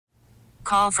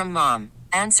Call from mom.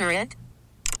 Answer it.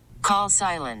 Call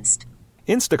silenced.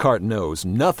 Instacart knows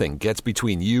nothing gets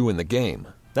between you and the game.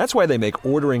 That's why they make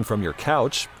ordering from your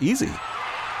couch easy.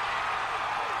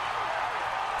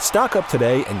 Stock up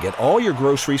today and get all your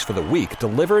groceries for the week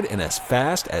delivered in as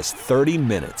fast as 30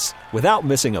 minutes without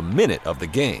missing a minute of the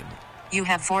game. You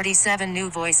have 47 new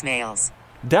voicemails.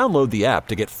 Download the app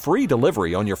to get free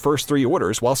delivery on your first 3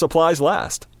 orders while supplies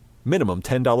last. Minimum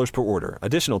 $10 per order.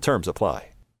 Additional terms apply.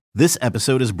 This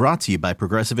episode is brought to you by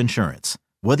Progressive Insurance.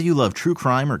 Whether you love true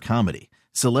crime or comedy,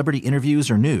 celebrity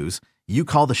interviews or news, you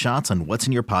call the shots on what's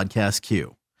in your podcast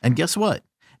queue. And guess what?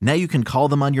 Now you can call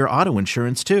them on your auto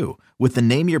insurance too with the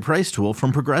Name Your Price tool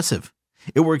from Progressive.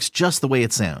 It works just the way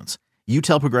it sounds. You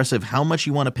tell Progressive how much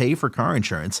you want to pay for car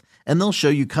insurance, and they'll show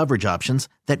you coverage options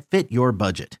that fit your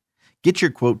budget. Get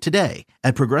your quote today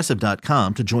at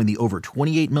Progressive.com to join the over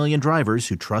 28 million drivers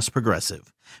who trust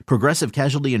Progressive. Progressive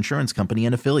Casualty Insurance Company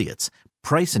and Affiliates.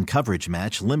 Price and coverage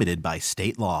match limited by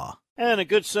state law. And a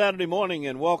good Saturday morning,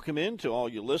 and welcome in to all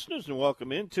you listeners, and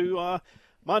welcome into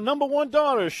my number one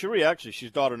daughter, Cheri. Actually,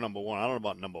 she's daughter number one. I don't know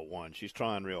about number one. She's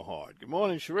trying real hard. Good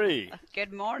morning, Cheri.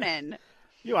 Good morning.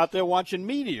 You out there watching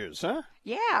meteors, huh?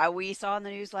 Yeah, we saw in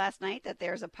the news last night that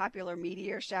there's a popular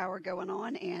meteor shower going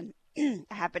on, and I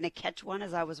happened to catch one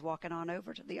as I was walking on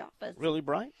over to the office. Really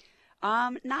bright?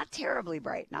 Not terribly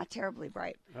bright.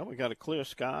 Well, we got a clear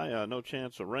sky, no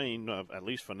chance of rain, at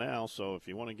least for now. So if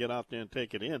you want to get out there and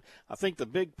take it in, I think the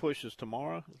big push is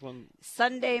tomorrow.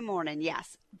 Sunday morning,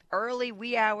 yes. Early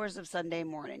wee hours of Sunday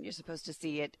morning. You're supposed to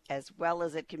see it as well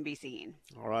as it can be seen.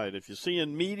 All right. If you're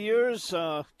seeing meteors,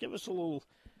 give us a little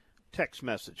text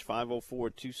message,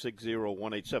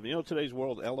 504-260-187. You know today's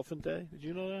World Elephant Day? Did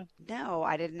you know that? No,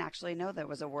 I didn't actually know there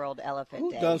was a World Elephant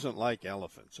Day. Who doesn't like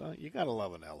elephants? Huh? You got to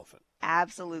love an elephant.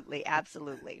 Absolutely.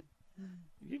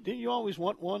 Didn't you always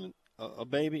want one, a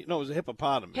baby? No, it was a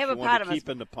hippopotamus. Hippopotamus. You wanted to keep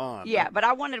in the pond. Yeah, but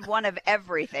I wanted one of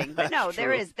everything. But no,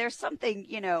 That's there's something,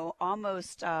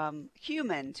 almost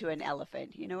human to an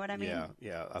elephant. You know what I mean?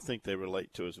 Yeah. I think they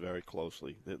relate to us very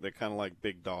closely. They're kind of like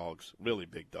big dogs, really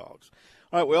big dogs.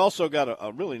 All right, we also got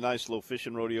a really nice little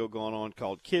fishing rodeo going on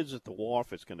called Kids at the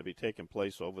Wharf. It's going to be taking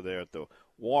place over there at the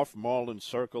Wharf Marlin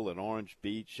Circle in Orange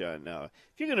Beach. And if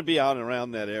you're going to be out and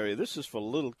around that area, this is for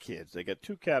little kids. They got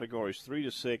 2 categories, 3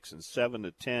 to 6 and 7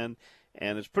 to 10.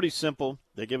 And it's pretty simple.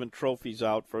 They're giving trophies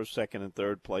out, first, second, and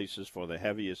third places for the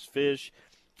heaviest fish,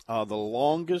 the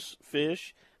longest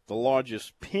fish, the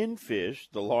largest pinfish,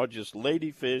 the largest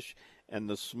ladyfish, and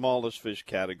the smallest fish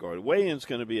category. Weigh-in's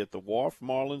going to be at the Wharf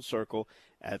Marlin Circle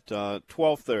at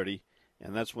 12:30,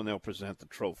 and that's when they'll present the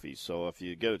trophies. So if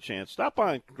you get a chance, stop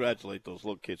by and congratulate those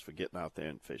little kids for getting out there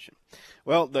and fishing.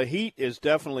 Well, the heat is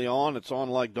definitely on. It's on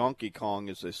like Donkey Kong,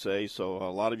 as they say, so a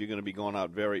lot of you are going to be going out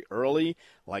very early,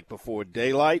 like before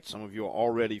daylight. Some of you are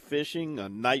already fishing.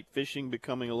 Night fishing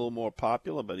becoming a little more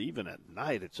popular, but even at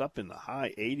night, it's up in the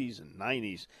high 80s and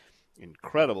 90s.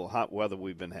 Incredible hot weather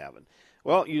we've been having.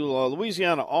 Well, you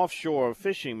Louisiana offshore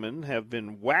fishermen have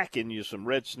been whacking you some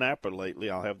red snapper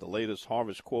lately. I'll have the latest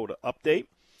harvest quota update.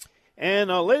 And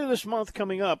later this month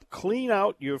coming up, clean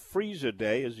out your freezer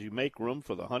day as you make room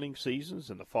for the hunting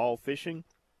seasons and the fall fishing.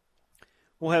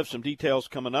 We'll have some details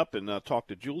coming up and talk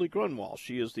to Julie Grunwald.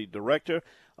 She is the director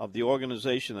of the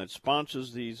organization that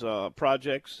sponsors these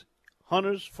projects,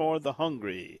 Hunters for the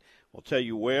Hungry. We'll tell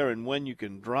you where and when you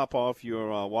can drop off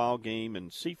your wild game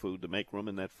and seafood to make room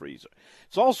in that freezer.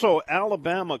 It's also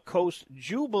Alabama Coast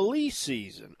Jubilee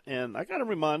season. And I got a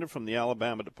reminder from the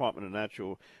Alabama Department of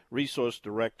Natural Resource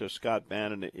Director Scott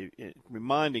Bannon,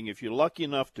 reminding if you're lucky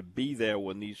enough to be there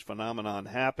when these phenomenon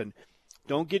happen,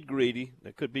 don't get greedy.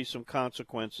 There could be some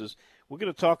consequences. We're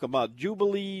going to talk about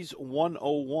Jubilees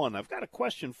 101. I've got a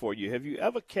question for you. Have you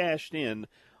ever cashed in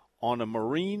on a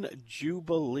marine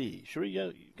jubilee? Sure,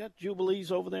 you got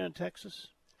jubilees over there in Texas?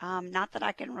 Not that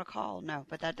I can recall, no,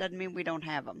 but that doesn't mean we don't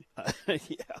have them.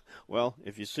 Yeah, well,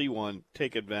 if you see one,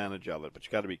 take advantage of it, but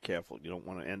you got to be careful. You don't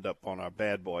want to end up on our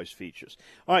Bad Boys features.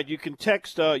 All right, you can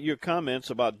text your comments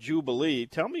about Jubilee.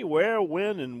 Tell me where,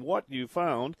 when, and what you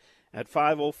found at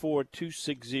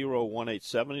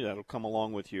 504-260-1870. That'll come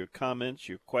along with your comments,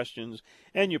 your questions,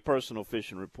 and your personal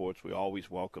fishing reports. We always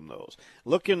welcome those.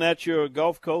 Looking at your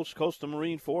Gulf Coast, coastal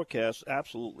marine forecast,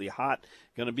 absolutely hot.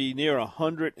 Going to be near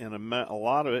 100 in a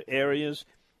lot of areas.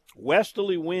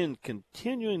 Westerly wind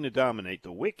continuing to dominate,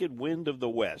 the wicked wind of the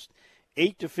west.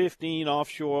 8 to 15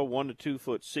 offshore, 1 to 2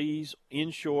 foot seas.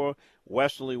 Inshore,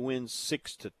 westerly winds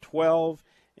 6 to 12.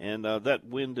 and that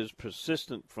wind is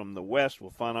persistent from the west.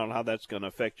 We'll find out how that's going to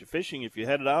affect your fishing. If you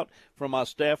headed out from our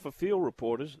staff of field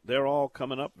reporters, they're all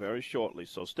coming up very shortly.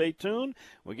 So stay tuned.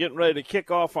 We're getting ready to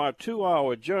kick off our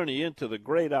 2-hour journey into the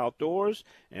great outdoors,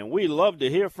 and we love to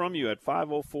hear from you at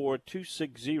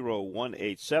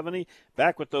 504-260-1870.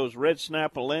 Back with those red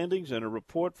snapper landings and a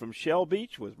report from Shell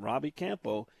Beach with Robbie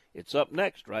Campo. It's up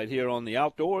next right here on the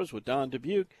Outdoors with Don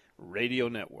Dubuc Radio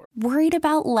Network. Worried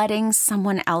about letting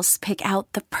someone else pick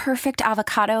out the perfect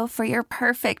avocado for your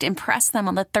perfect impress them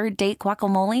on the third date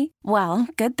guacamole? Well,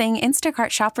 good thing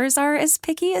Instacart shoppers are as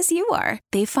picky as you are.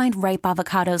 They find ripe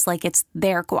avocados like it's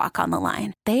their guac on the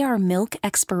line. They are milk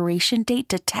expiration date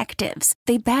detectives.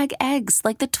 They bag eggs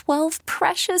like the 12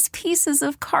 precious pieces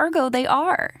of cargo they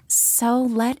are. So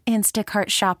let Instacart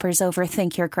shoppers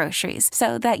overthink your groceries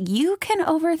so that you can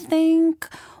overthink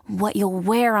what you'll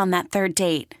wear on that third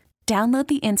date. Download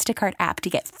the Instacart app to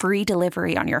get free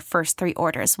delivery on your first 3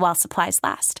 orders while supplies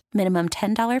last. Minimum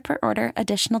 $10 per order.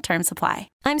 Additional terms apply.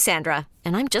 I'm Sandra,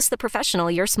 and I'm just the professional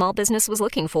your small business was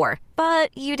looking for.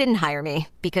 But you didn't hire me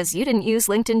because you didn't use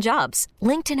LinkedIn Jobs.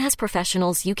 LinkedIn has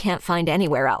professionals you can't find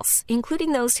anywhere else,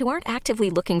 including those who aren't actively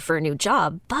looking for a new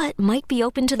job, but might be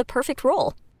open to the perfect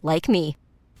role, like me.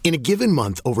 In a given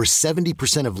month, over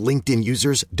 70% of LinkedIn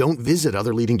users don't visit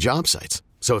other leading job sites.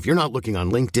 So if you're not looking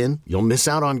on LinkedIn, you'll miss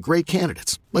out on great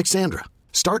candidates like Sandra.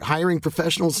 Start hiring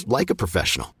professionals like a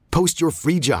professional. Post your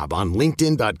free job on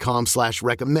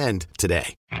linkedin.com/recommend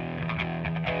today.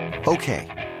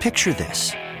 Okay, picture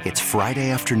this. It's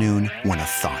Friday afternoon when a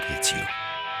thought hits you.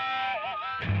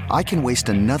 I can waste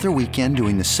another weekend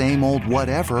doing the same old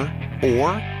whatever,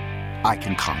 or I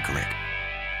can conquer it.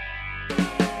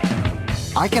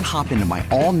 I can hop into my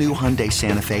all-new Hyundai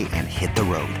Santa Fe and hit the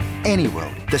road. Any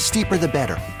road. The steeper, the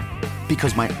better.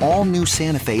 Because my all-new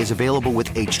Santa Fe is available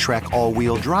with H-Track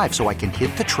all-wheel drive, so I can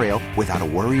hit the trail without a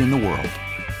worry in the world.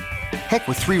 Heck,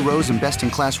 with 3 rows and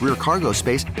best-in-class rear cargo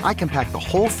space, I can pack the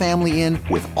whole family in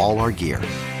with all our gear.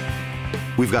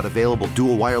 We've got available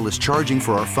dual wireless charging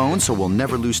for our phones, so we'll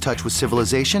never lose touch with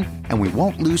civilization, and we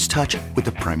won't lose touch with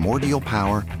the primordial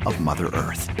power of Mother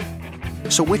Earth.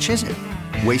 So which is it?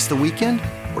 Waste the weekend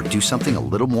or do something a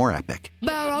little more epic?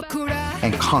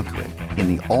 And conquer it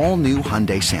in the all-new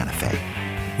Hyundai Santa Fe.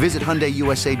 Visit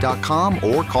HyundaiUSA.com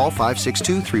or call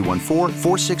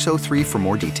 562-314-4603 for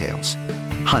more details.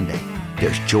 Hyundai,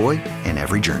 there's joy in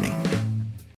every journey.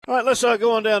 All right, let's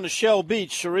go on down to Shell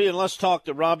Beach, Cheri, and let's talk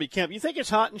to Robbie Kemp. You think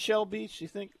it's hot in Shell Beach, you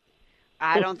think?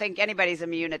 I don't think anybody's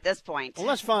immune at this point. Well,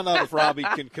 let's find out if Robbie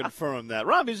can confirm that.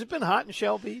 Robbie, has it been hot in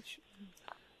Shell Beach?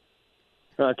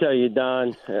 I'll tell you,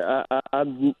 Don,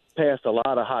 I've passed a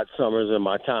lot of hot summers in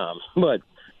my time, but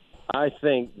I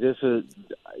think this is,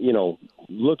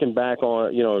 looking back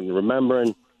on, and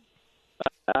remembering,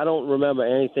 I don't remember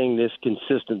anything this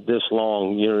consistent this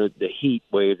long, the heat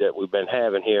wave that we've been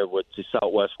having here with the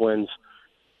southwest winds.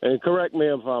 And correct me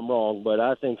if I'm wrong, but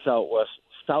I think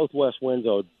southwest winds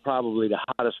are probably the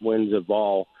hottest winds of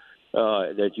all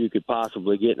that you could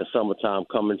possibly get in the summertime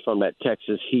coming from that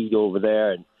Texas heat over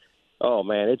there. And oh,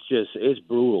 man, it's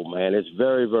brutal, man. It's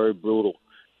very, very brutal.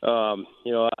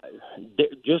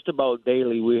 Just about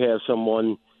daily we have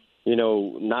someone,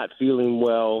 not feeling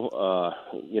well,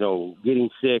 getting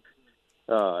sick.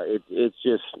 It's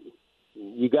just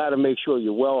you got to make sure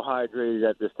you're well hydrated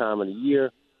at this time of the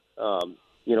year.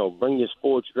 Bring your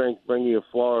sports drink, bring your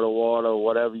Florida water,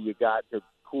 whatever you got to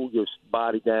cool your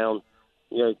body down.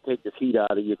 Take the heat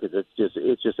out of you because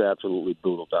it's just absolutely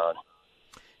brutal, Don.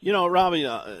 Robbie,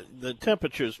 the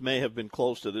temperatures may have been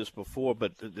close to this before,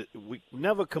 but we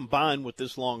never combined with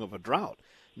this long of a drought.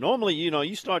 Normally,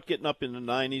 you start getting up in the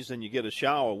 90s and you get a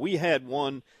shower. We had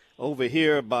one over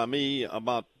here by me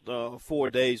about 4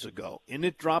 days ago, and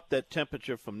it dropped that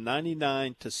temperature from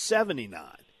 99 to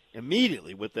 79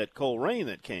 immediately with that cold rain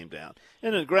that came down.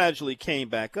 And it gradually came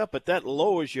back up, but that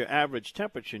lowers your average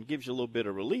temperature and gives you a little bit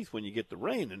of relief when you get the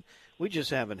rain. And we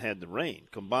just haven't had the rain.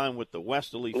 Combined with the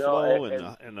westerly flow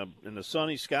and the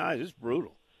sunny skies, it's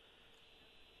brutal.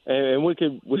 And we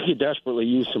could desperately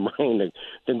use some rain.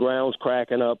 The ground's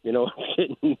cracking up.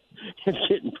 It's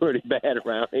getting pretty bad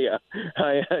around here.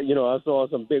 I saw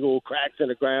some big old cracks in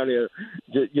the ground here.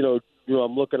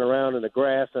 I'm looking around in the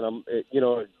grass, and I'm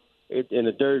in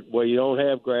the dirt where you don't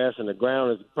have grass, and the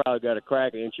ground has probably got a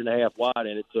crack 1.5 inches wide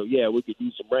in it. So yeah, we could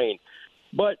use some rain.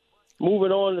 But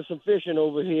moving on to some fishing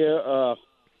over here,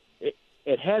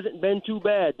 it hasn't been too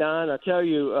bad, Don. I tell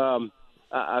you,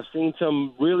 I've seen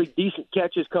some really decent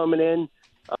catches coming in.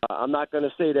 I'm not going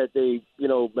to say that they've,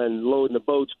 been loading the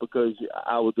boats because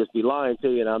I would just be lying to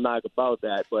you, and I'm not about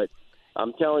that. But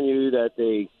I'm telling you that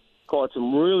they caught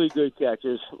some really good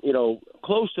catches,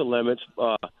 close to limits.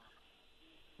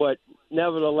 But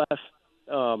nevertheless,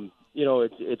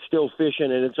 it's still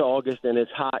fishing, and it's August, and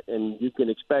it's hot, and you can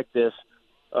expect this.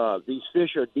 These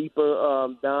fish are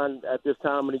deeper, Don, at this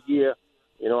time of the year.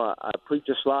 I preach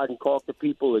a slide and caulk to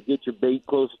people to get your bait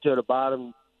closer to the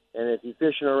bottom. And if you're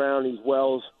fishing around these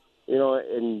wells,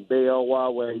 in Bay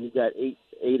Elwha where you got 8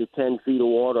 to 10 feet of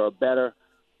water or better,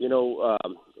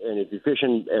 and if you're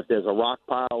fishing, if there's a rock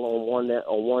pile on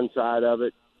one side of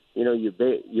it, your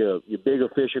bigger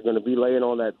fish are going to be laying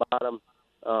on that bottom.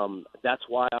 That's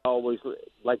why I always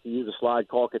like to use a slide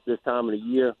caulk at this time of the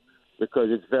year, because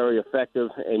it's very effective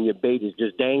and your bait is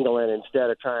just dangling instead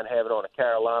of trying to have it on a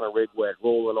Carolina rig where it's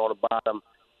rolling on the bottom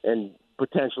and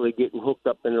potentially getting hooked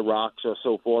up in the rocks or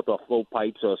so forth, or float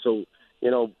pipes or so.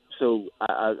 So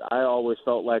I always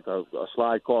felt like a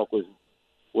slide caulk was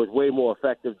way more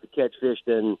effective to catch fish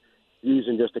than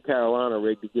using just a Carolina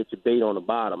rig to get your bait on the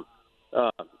bottom.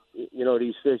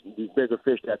 These fish, these bigger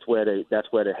fish, that's where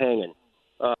they're hanging.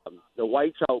 The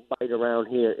white trout bite around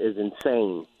here is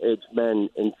insane. It's been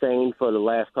insane for the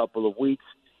last couple of weeks.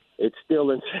 It's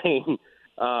still insane.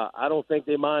 I don't think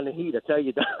they mind the heat. I tell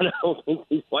you, Don, I don't think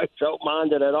these white trout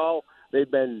mind it at all. They've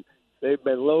been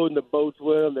loading the boats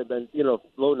with them. They've been,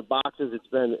 loading the boxes. It's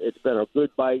been a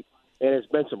good bite, and it's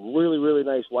been some really, really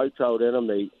nice white trout in them.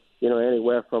 They,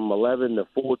 anywhere from 11 to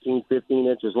 14, 15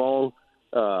 inches long.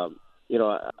 I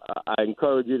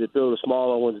encourage you to throw the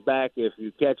smaller ones back if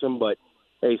you catch them, but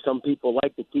hey, some people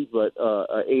like to keep a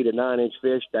 8 or 9 inch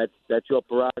fish. That's your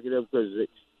prerogative, because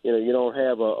you don't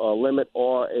have a limit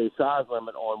or a size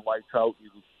limit on white trout.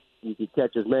 You can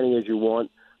catch as many as you want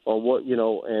on what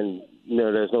and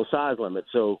there's no size limit.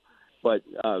 So, but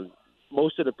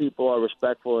most of the people are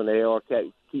respectful, and they are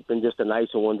keeping just the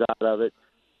nicer ones out of it.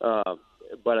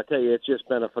 But I tell you, it's just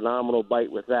been a phenomenal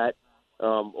bite with that.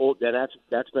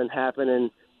 That's been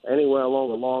happening anywhere along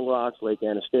the Long Rocks, Lake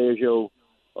Anastasio,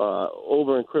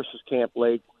 over in Christmas Camp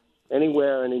Lake,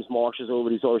 anywhere in these marshes over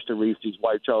these oyster reefs. These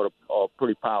white trout are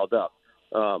pretty piled up.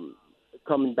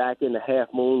 Coming back into Half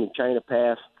Moon and China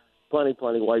Pass, plenty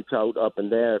white trout up in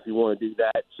there if you want to do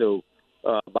that. So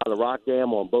by the rock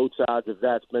dam on both sides of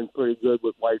that's been pretty good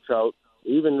with white trout.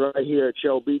 Even right here at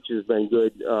Shell Beach has been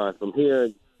good. From here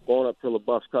going up to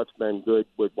LaBeouf's Cut's been good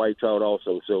with white trout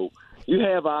also. So you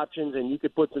have options, and you can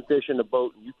put some fish in the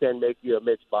boat, and you can make you a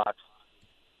mixed box.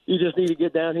 You just need to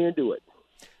get down here and do it.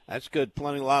 That's good. A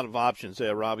lot of options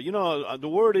there, Robbie. The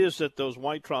word is that those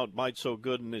white trout bite so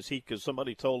good in this heat because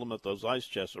somebody told them that those ice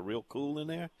chests are real cool in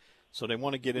there, so they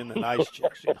want to get in the ice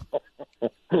chests.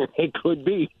 It could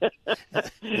be.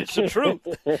 It's the truth.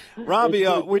 Robbie,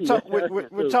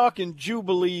 we're talking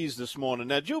jubilees this morning.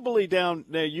 Now, jubilee down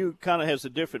there, you kind of has a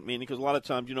different meaning, because a lot of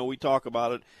times, we talk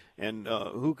about it, and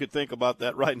who could think about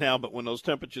that right now? But when those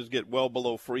temperatures get well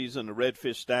below freezing, the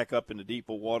redfish stack up in the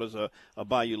deeper waters of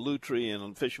Bayou Lutry,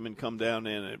 and fishermen come down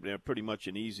there, and they're pretty much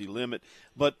an easy limit.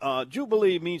 But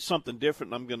jubilee means something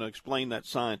different, and I'm going to explain that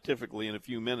scientifically in a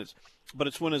few minutes. But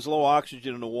it's when there's low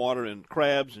oxygen in the water, and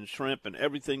crabs and shrimp and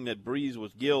everything that breathes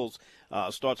with gills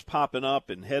starts popping up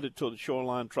and headed to the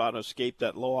shoreline, trying to escape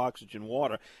that low oxygen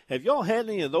water. Have y'all had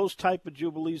any of those type of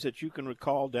jubilees that you can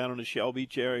recall down in the Shell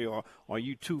Beach area, or are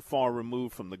you too far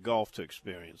removed from the Gulf to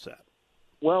experience that?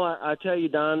 Well, I tell you,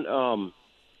 Don,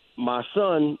 my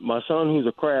son who's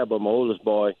a crabber, my oldest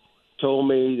boy, told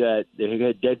me that they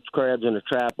had dead crabs in a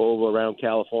trap over around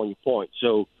California Point.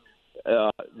 So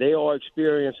they are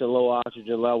experiencing low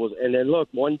oxygen levels. And then, look,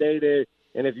 one day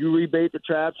and if you rebait the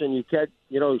traps and you catch,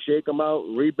 shake them out,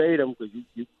 rebait them, because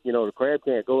the crab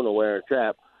can't go nowhere in a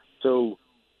trap. So,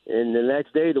 and the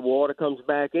next day the water comes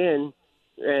back in,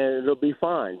 and it'll be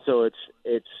fine. So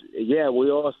we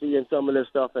are seeing some of this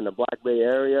stuff in the Black Bay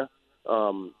area.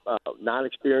 Not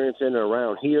experiencing it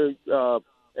around here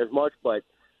as much, but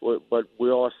we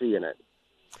are seeing it.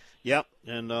 Yep,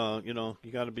 and,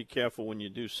 you got to be careful when you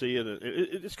do see it.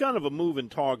 It's kind of a moving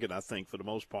target, I think, for the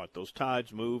most part. Those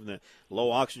tides move, and the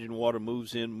low oxygen water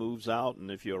moves in, moves out,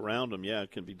 and if you're around them,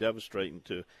 it can be devastating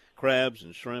to crabs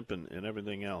and shrimp and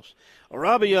everything else.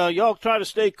 Robbie, y'all try to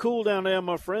stay cool down there,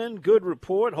 my friend. Good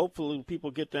report. Hopefully people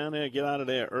get down there, get out of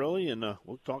there early, and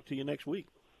we'll talk to you next week.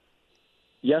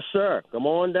 Yes, sir. Come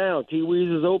on down.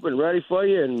 T-Weez is open, ready for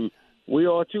you, and we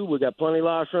are too. We got plenty of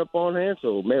live shrimp on hand,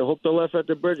 so hook the left at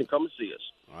the bridge and come and see us.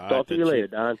 All right, talk to you later,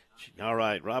 Don. All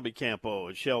right, Robbie Campo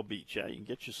at Shell Beach. You can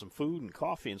get you some food and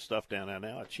coffee and stuff down there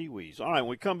now at Cheri. All right, when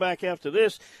we come back after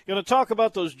this, going to talk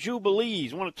about those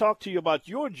jubilees. I want to talk to you about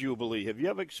your jubilee. Have you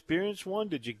ever experienced one?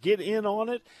 Did you get in on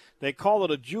it? They call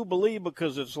it a jubilee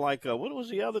because it's like what was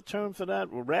the other term for that?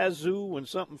 Razoo, when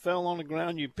something fell on the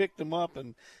ground, you picked them up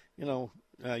and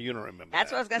You don't remember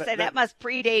That's that. what I was going to say. That must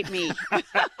predate me.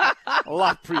 A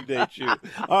lot predates you. All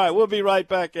right, we'll be right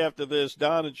back after this.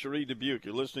 Don and Cheri Dubuc,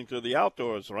 you're listening to The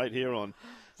Outdoors right here on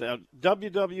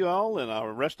WWL and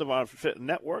our rest of our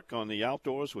network on the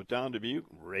Outdoors with Don Dubuc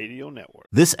Radio Network.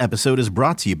 This episode is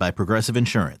brought to you by Progressive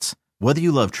Insurance. Whether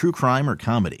you love true crime or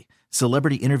comedy,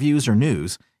 celebrity interviews or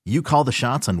news, you call the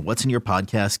shots on what's in your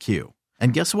podcast queue.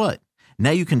 And guess what? Now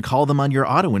you can call them on your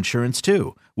auto insurance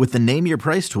too with the Name Your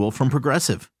Price tool from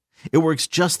Progressive. It works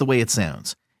just the way it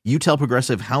sounds. You tell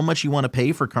Progressive how much you want to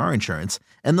pay for car insurance,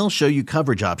 and they'll show you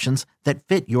coverage options that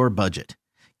fit your budget.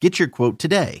 Get your quote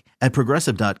today at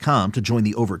Progressive.com to join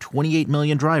the over 28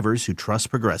 million drivers who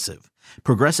trust Progressive.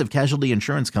 Progressive Casualty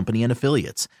Insurance Company and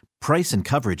Affiliates. Price and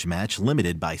coverage match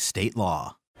limited by state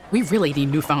law. We really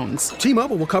need new phones.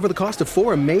 T-Mobile will cover the cost of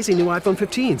 4 amazing new iPhone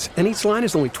 15s, and each line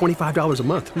is only $25 a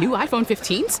month. New iPhone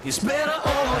 15s? It's better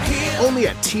over here. Only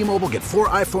at T-Mobile, get 4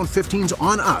 iPhone 15s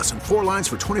on us and 4 lines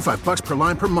for $25 per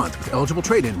line per month with eligible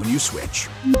trade-in when you switch.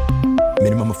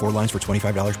 Minimum of 4 lines for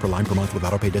 $25 per line per month with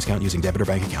autopay discount using debit or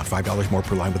bank account. $5 more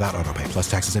per line without autopay, plus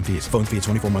taxes and fees. Phone fee at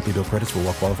 24 monthly bill credits for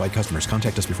well-qualified customers.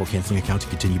 Contact us before canceling account to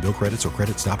continue bill credits or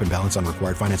credit stop and balance on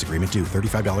required finance agreement due.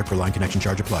 $35 per line connection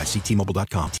charge applies. See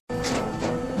T-Mobile.com.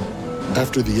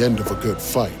 After the end of a good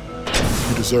fight,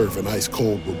 you deserve an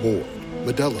ice-cold reward.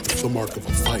 Modelo is the mark of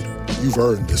a fighter. You've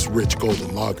earned this rich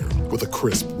golden lager with a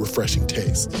crisp, refreshing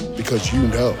taste. Because you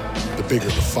know, the bigger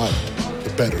the fight, the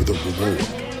better the reward.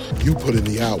 You put in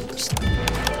the hours,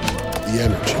 the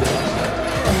energy,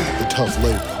 the tough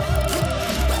labor.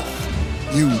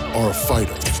 You are a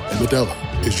fighter, and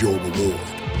Modelo is your reward.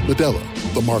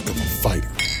 Modelo, the mark of a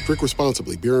fighter. Drink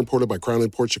responsibly. Beer imported by Crown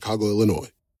Imports, Chicago, Illinois.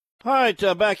 All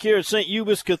right, back here at St.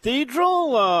 Hubert's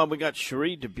Cathedral, we got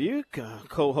Cheri Dubuc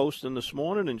co-hosting this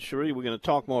morning. And, Cheri, we're going to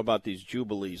talk more about these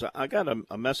jubilees. I got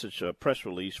a message, a press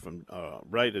release from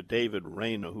writer David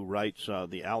Rayner, who writes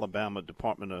the Alabama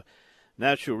Department of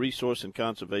Natural Resource and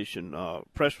Conservation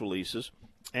press releases.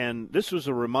 And this was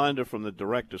a reminder from the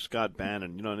director, Scott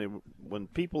Bannon. You know, when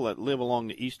people that live along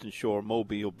the eastern shore of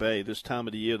Mobile Bay this time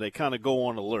of the year, they kind of go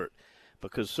on alert,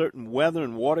 because certain weather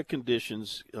and water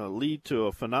conditions lead to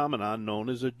a phenomenon known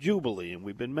as a jubilee, and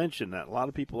we've been mentioning that. A lot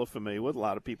of people are familiar with it, a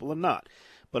lot of people are not.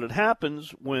 But it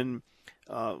happens when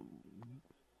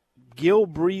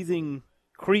gill-breathing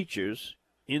creatures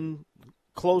in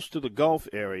close to the Gulf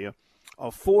area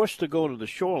are forced to go to the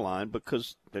shoreline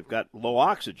because they've got low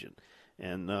oxygen.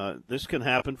 And this can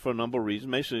happen for a number of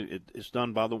reasons. Basically, it's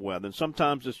done by the weather. And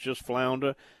sometimes it's just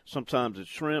flounder, sometimes it's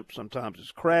shrimp, sometimes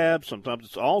it's crab, sometimes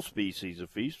it's all species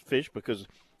of fish, because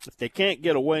if they can't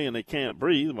get away and they can't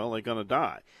breathe, well, they're going to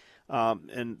die.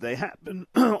 And they happen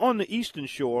on the eastern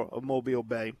shore of Mobile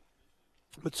Bay.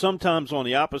 But sometimes on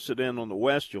the opposite end, on the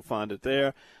west, you'll find it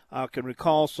there. I can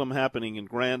recall some happening in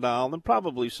Grand Isle and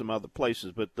probably some other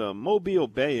places. But the Mobile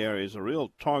Bay area is a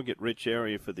real target-rich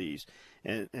area for these.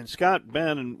 And Scott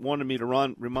Bannon wanted me to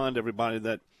remind everybody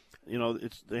that, you know,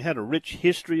 they had a rich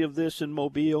history of this in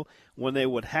Mobile. When they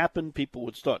would happen, people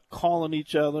would start calling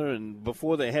each other, and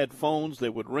before they had phones, they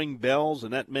would ring bells,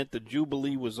 and that meant the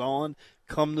Jubilee was on.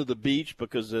 Come to the beach,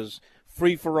 because there's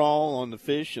free-for-all on the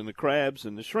fish and the crabs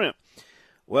and the shrimp.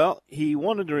 Well, he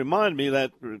wanted to remind me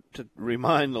to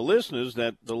remind the listeners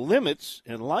that the limits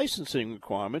and licensing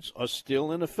requirements are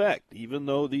still in effect, even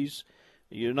though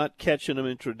you're not catching them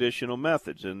in traditional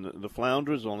methods. And the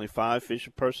flounder is only 5 fish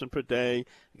a person per day.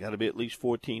 You got to be at least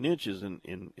 14 inches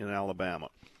in Alabama.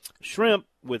 Shrimp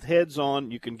with heads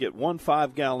on, you can get 1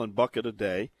 5-gallon bucket a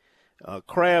day.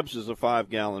 Crabs is a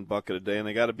 5-gallon bucket a day, and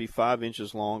they got to be 5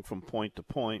 inches long from point to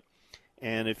point.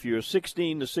 And if you're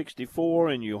 16 to 64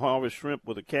 and you harvest shrimp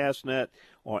with a cast net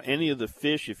or any of the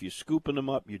fish, if you're scooping them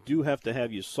up, you do have to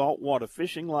have your saltwater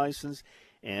fishing license.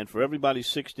 And for everybody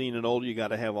 16 and older, you got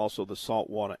to have also the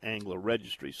saltwater angler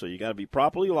registry. So you got to be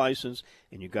properly licensed,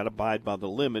 and you got to abide by the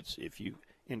limits if you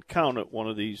encounter one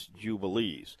of these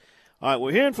jubilees. All right,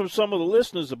 we're hearing from some of the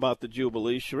listeners about the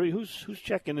Jubilee. Cheri, who's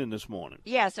checking in this morning?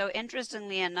 Yeah, so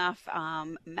interestingly enough,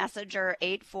 Messenger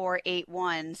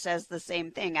 8481 says the same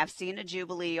thing. I've seen a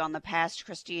Jubilee on the Past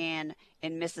Christian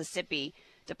in Mississippi.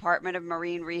 Department of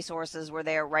Marine Resources were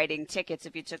there writing tickets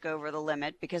if you took over the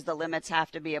limit, because the limits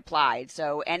have to be applied.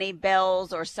 So any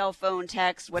bells or cell phone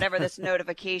texts, whatever this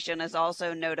notification is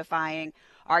also notifying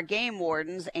our game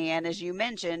wardens. And as you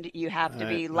mentioned, you have to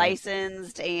be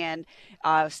licensed and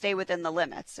stay within the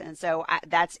limits. And so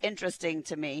that's interesting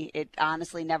to me. It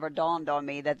honestly never dawned on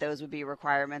me that those would be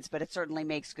requirements, but it certainly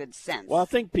makes good sense. Well, I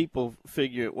think people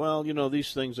figure, well, you know,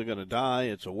 these things are going to die.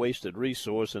 It's a wasted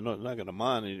resource, and they're not going to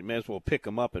mind it. You may as well pick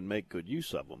them up and make good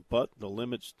use of them. But the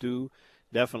limits do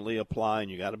definitely apply,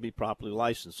 and you got to be properly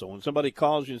licensed. So when somebody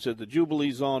calls you and says the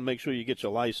Jubilee's on, make sure you get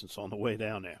your license on the way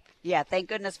down there. Yeah, thank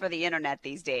goodness for the internet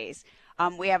these days.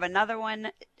 We have another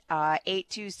one,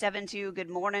 8272. Good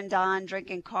morning, Don.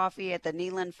 Drinking coffee at the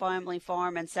Neeland Family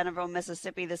Farm in Centerville,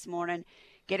 Mississippi this morning.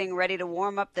 Getting ready to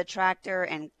warm up the tractor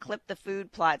and clip the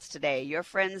food plots today. Your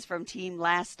friends from Team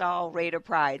Last Stall, Raider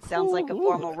Pride. Sounds like a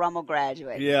former Rummel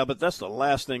graduate. Yeah, but that's the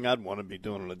last thing I'd want to be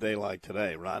doing on a day like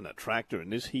today, riding a tractor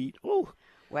in this heat. Ooh.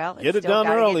 Well, get it done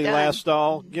early, Last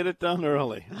Stall. Get it done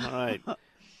early. All right.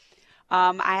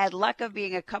 I had luck of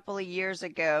being a couple of years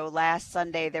ago. Last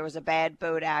Sunday, there was a bad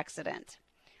boat accident.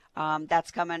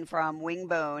 That's coming from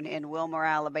Wingbone in Wilmer,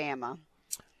 Alabama.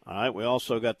 All right, we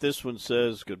also got this one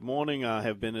says, good morning. I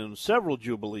have been in several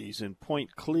Jubilees in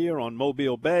Point Clear on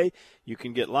Mobile Bay. You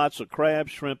can get lots of crab,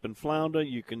 shrimp, and flounder.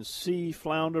 You can see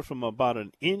flounder from about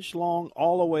an inch long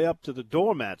all the way up to the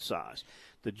doormat size.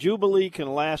 The Jubilee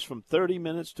can last from 30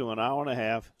 minutes to an hour and a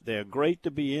half. They're great to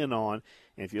be in on.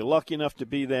 And if you're lucky enough to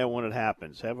be there when it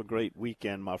happens, have a great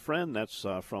weekend, my friend. That's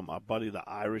from our buddy, the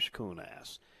Irish Coon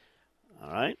Ass.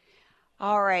 All right.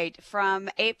 All right, from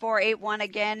 8481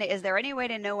 again, is there any way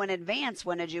to know in advance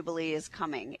when a Jubilee is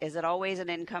coming? Is it always an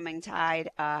incoming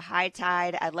tide, high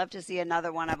tide? I'd love to see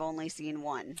another one. I've only seen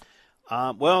one.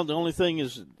 Well, the only thing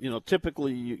is,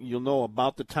 typically you'll know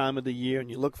about the time of the year,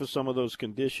 and you look for some of those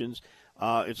conditions.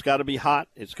 It's got to be hot.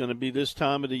 It's going to be this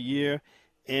time of the year.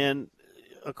 And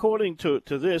according to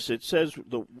this, it says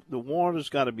the water's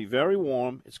got to be very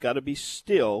warm. It's got to be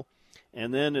still.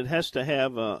 And then it has to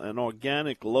have an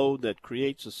organic load that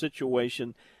creates a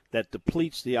situation that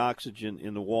depletes the oxygen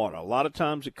in the water. A lot of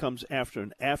times it comes after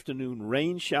an afternoon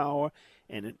rain shower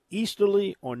and an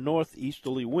easterly or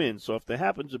northeasterly wind. So if there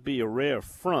happens to be a rare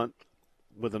front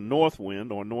with a north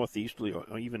wind or northeasterly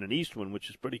or even an east wind, which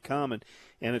is pretty common,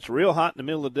 and it's real hot in the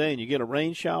middle of the day and you get a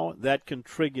rain shower, that can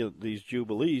trigger these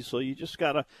Jubilees. So you just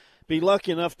got to be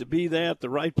lucky enough to be there at the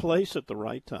right place at the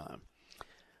right time.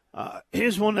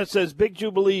 Here's one that says big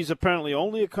Jubilees apparently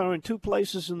only occur in two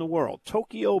places in the world,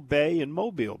 Tokyo Bay and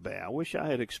Mobile Bay. I wish I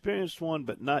had experienced one,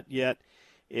 but not yet.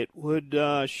 It would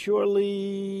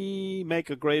surely make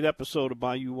a great episode of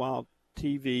Bayou Wild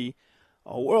TV.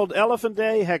 World Elephant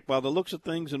Day, heck, by the looks of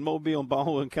things in Mobile and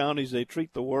Baldwin counties, they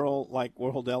treat the world like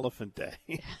World Elephant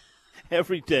Day.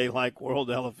 Every day like World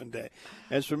Elephant Day.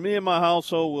 As for me and my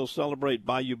household, we'll celebrate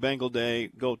Bayou Bengal Day.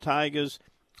 Go Tigers.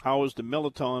 How's the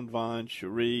Melaton Vine,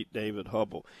 Cherie, David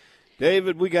Hubble.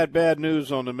 David, we got bad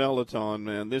news on the Melaton,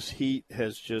 man. This heat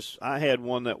has just – I had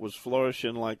one that was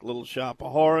flourishing like Little Shop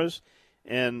of Horrors,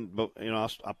 and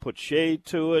I put shade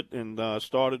to it and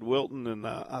started wilting, and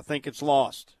I think it's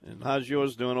lost. And how's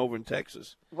yours doing over in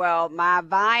Texas? Well, my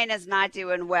vine is not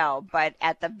doing well, but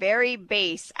at the very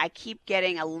base, I keep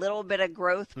getting a little bit of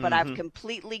growth, but I've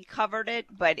completely covered it,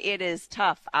 but it is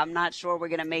tough. I'm not sure we're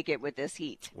going to make it with this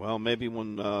heat. Well, maybe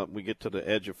when we get to the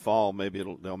edge of fall, maybe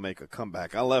they'll make a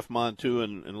comeback. I left mine, too,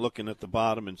 and looking at the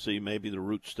bottom and see maybe the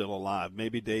root's still alive.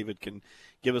 Maybe David can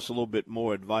give us a little bit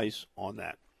more advice on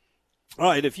that. All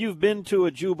right, if you've been to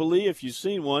a Jubilee, if you've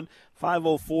seen one,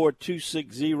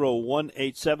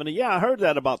 504-260-1870. Yeah, I heard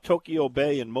that about Tokyo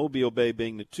Bay and Mobile Bay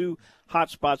being the two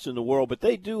hot spots in the world, but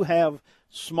they do have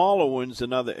smaller ones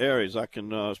in other areas. I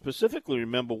can specifically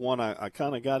remember one. I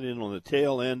kind of got in on the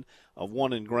tail end of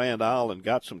one in Grand Isle and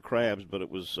got some crabs, but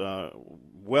it was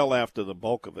well after the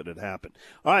bulk of it had happened.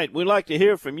 All right, we'd like to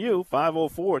hear from you.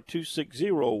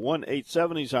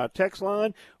 504-260-1870 is our text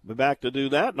line. We'll be back to do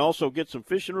that and also get some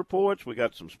fishing reports. We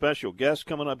got some special guests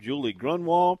coming up, Julie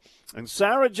Grunwald. And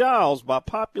Sarah Giles, by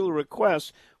popular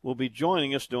request, will be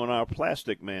joining us doing our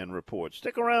Plastic Man report.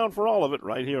 Stick around for all of it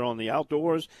right here on the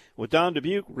Outdoors with Don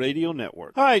Dubuc Radio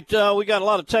Network. All right, we got a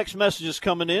lot of text messages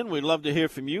coming in. We'd love to hear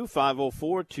from you.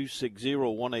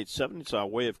 504-260-1870. It's our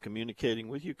way of communicating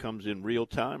with you. Comes in real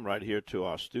time right here to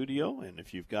our studio. And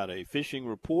if you've got a fishing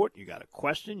report, you got a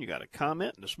question, you got a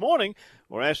comment. And this morning,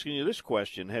 we're asking you this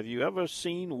question. Have you ever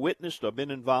seen, witnessed, or been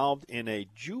involved in a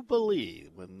Jubilee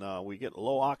when we get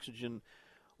low oxygen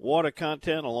water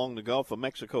content along the Gulf of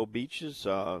Mexico beaches?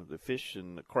 The fish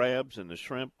and the crabs and the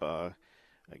shrimp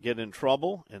get in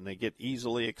trouble, and they get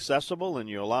easily accessible, and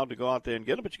you're allowed to go out there and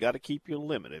get them, but you got to keep your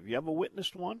limit. Have you ever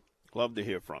witnessed one? Love to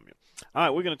hear from you. All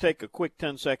right, we're going to take a quick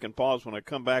 10-second pause. When I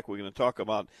come back, we're going to talk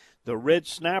about the red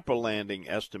snapper landing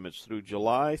estimates through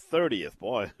July 30th.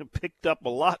 Boy, it picked up a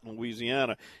lot in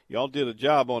Louisiana. Y'all did a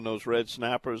job on those red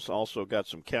snappers. Also got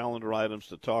some calendar items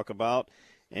to talk about.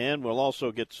 And we'll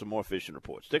also get some more fishing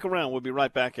reports. Stick around. We'll be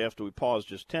right back after we pause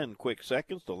just 10 quick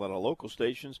seconds to let our local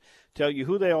stations tell you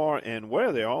who they are and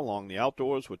where they are along the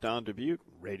Outdoors with Don Dubuc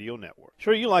Radio Network.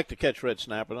 Sure, you like to catch red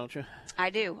snapper, don't you? I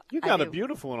do. You got a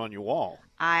beautiful one on your wall.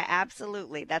 I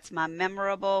absolutely. That's my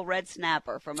memorable red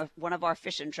snapper from one of our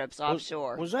fishing trips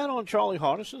offshore. Was that on Charlie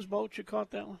Hardison's boat you caught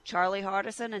that one? Charlie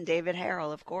Hardison and David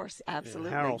Harrell, of course.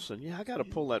 Absolutely. Yeah, Harrelson. Yeah, I got to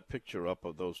pull that picture up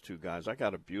of those two guys. I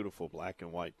got a beautiful black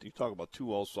and white. You talk about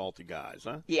two old salty guys,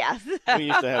 huh? Yes. We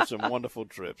used to have some wonderful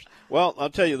trips. Well, I'll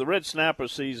tell you, the red snapper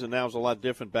season now is a lot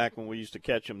different back when we used to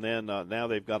catch them then. Now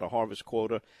they've got a harvest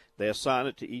quota. They assign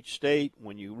it to each state.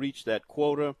 When you reach that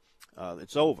quota,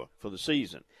 it's over for the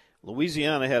season.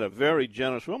 Louisiana had a very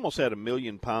generous, we almost had 1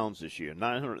 million pounds this year,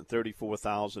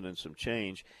 934,000 and some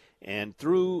change. And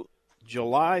through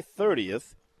July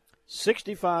 30th,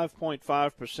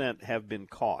 65.5% have been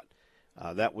caught.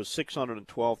 That was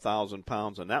 612,000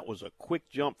 pounds, and that was a quick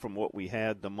jump from what we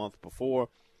had the month before.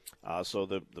 So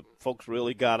the folks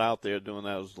really got out there doing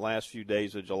those last few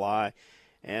days of July.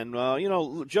 And,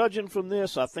 judging from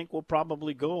this, I think we'll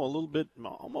probably go a little bit,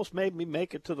 almost maybe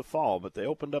make it to the fall. But they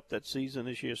opened up that season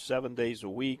this year 7 days a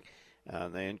week.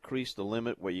 They increased the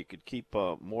limit where you could keep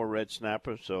more red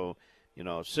snapper. So,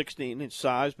 16-inch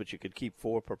size, but you could keep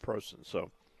 4 per person.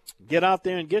 So get out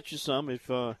there and get you some if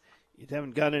you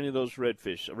haven't got any of those red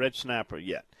snapper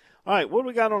yet. All right, what do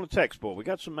we got on the text board? We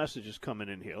got some messages coming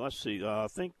in here. Let's see. I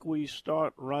think we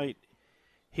start right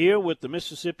here with the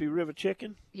Mississippi River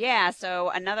chicken. Yeah, so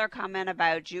another comment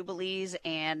about jubilees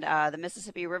and the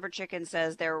Mississippi River chicken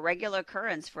says they're a regular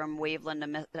occurrence from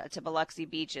Waveland to Biloxi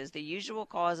beaches. The usual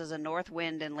cause is a north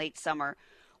wind in late summer,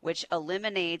 which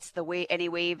eliminates any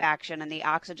wave action and the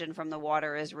oxygen from the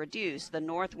water is reduced. The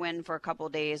north wind for a couple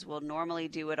days will normally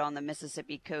do it on the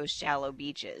Mississippi coast shallow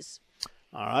beaches.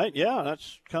 All right, yeah,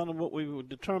 that's kind of what we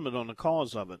determined on the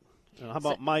cause of it. How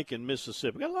about Mike in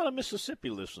Mississippi? We got a lot of Mississippi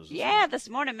listeners. This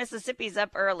morning Mississippi's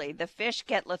up early. The fish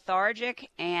get lethargic,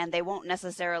 and they won't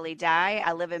necessarily die.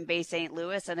 I live in Bay St.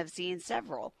 Louis and have seen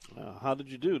several. How did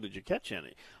you do? Did you catch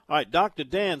any? All right, Dr.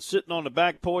 Dan sitting on the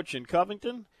back porch in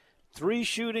Covington. 3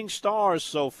 shooting stars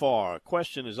so far.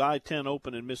 Question, is I-10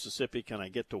 open in Mississippi? Can I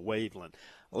get to Waveland?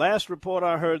 Last report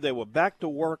I heard, they were back to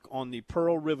work on the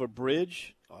Pearl River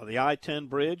Bridge, the I-10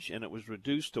 bridge, and it was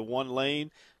reduced to 1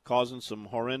 lane, causing some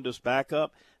horrendous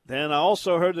backup. Then I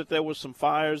also heard that there was some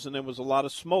fires and there was a lot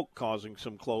of smoke causing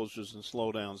some closures and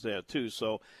slowdowns there too.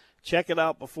 So check it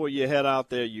out before you head out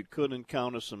there. You could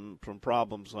encounter some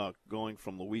problems going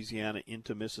from Louisiana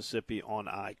into Mississippi on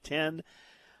I-10.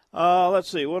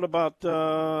 Let's see. What about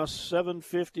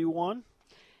 751?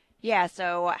 Yeah,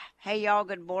 so, hey, y'all,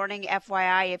 good morning.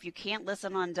 FYI, if you can't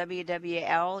listen on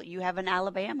WWL, you have an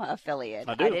Alabama affiliate.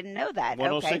 I do. I didn't know that.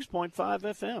 106.5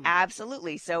 FM.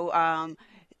 Absolutely. So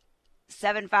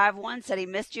 751 said he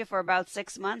missed you for about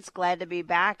 6 months. Glad to be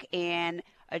back. And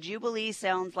a jubilee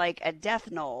sounds like a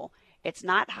death knell. It's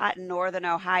not hot in northern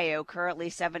Ohio,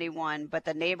 currently 71, but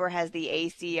the neighbor has the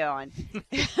AC on.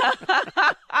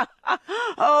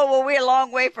 Oh, well, we're a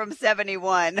long way from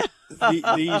 71.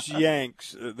 These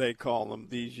Yanks, they call them,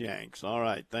 these Yanks. All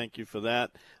right, thank you for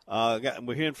that.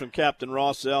 We're hearing from Captain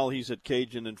Ross L. He's at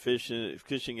Cajun and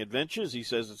Fishing Adventures. He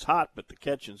says it's hot, but the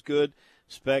catching's good.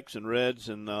 Specks and reds,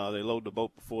 and they load the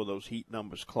boat before those heat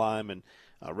numbers climb, and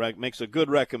makes a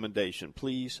good recommendation.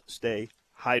 Please stay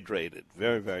hydrated.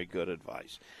 Very, very good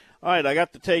advice. All right, I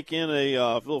got to take in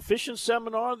a little fishing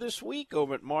seminar this week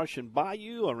over at Marsh and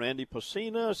Bayou. Randy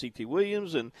Porcina, C.T.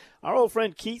 Williams, and our old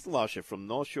friend Keith Lusher from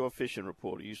North Shore Fishing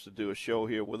Report. He used to do a show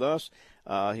here with us.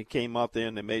 He came out there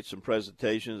and they made some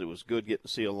presentations. It was good getting to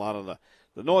see a lot of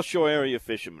the North Shore area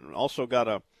fishermen. Also got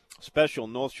a special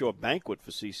North Shore banquet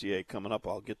for CCA coming up.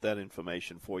 I'll get that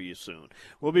information for you soon.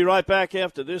 We'll be right back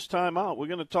after this time out. We're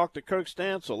going to talk to Kirk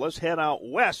Stansel. Let's head out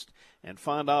west and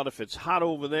find out if it's hot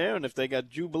over there and if they got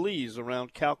jubilees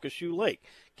around Calcasieu Lake.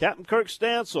 Captain Kirk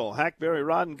Stansel, Hackberry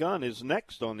Rod and Gun, is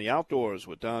next on the Outdoors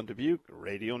with Don Dubuc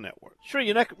Radio Network. Sure,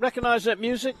 you recognize that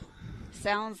music?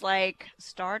 Sounds like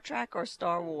Star Trek or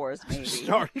Star Wars, maybe.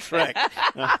 Star Trek.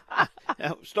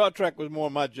 Star Trek was more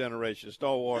my generation.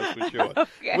 Star Wars for sure.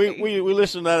 Okay. We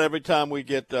listen to that every time we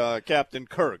get Captain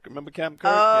Kirk. Remember Captain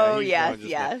Kirk? Oh, yeah,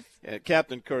 yes.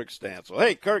 Captain Kirk Stansel.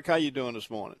 Hey, Kirk, how you doing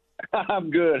this morning? I'm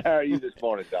good. How are you this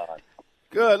morning, Don?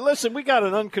 Good. Listen, we got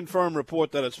an unconfirmed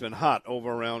report that it's been hot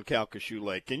over around Calcasieu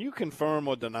Lake. Can you confirm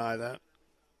or deny that?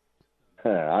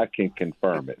 I can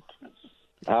confirm it.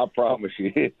 I promise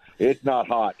you, it's not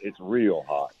hot. It's real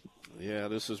hot. Yeah,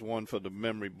 this is one for the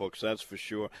memory books, that's for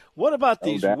sure. What about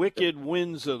these wicked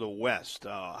winds of the west?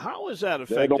 How is that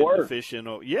affecting the fishing?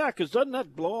 Yeah, because doesn't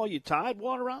that blow all your tide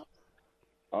water out?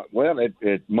 Well,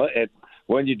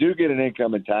 when you do get an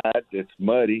incoming tide, it's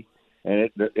muddy, and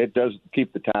it does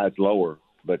keep the tides lower.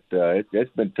 But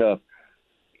it's been tough.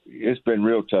 It's been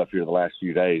real tough here the last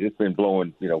few days. It's been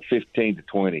blowing, 15 to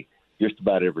 20 just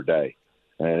about every day.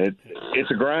 And it's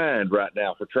a grind right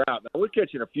now for trout. Now, we're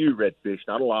catching a few redfish,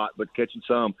 not a lot, but catching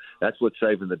some. That's what's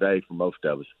saving the day for most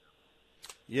of us.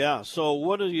 Yeah, so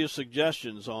what are your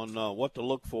suggestions on what to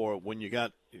look for when you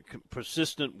got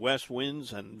persistent west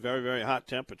winds and very, very hot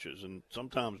temperatures and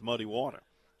sometimes muddy water?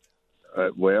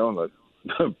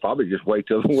 Probably just wait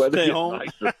till the weather gets home.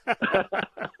 nicer.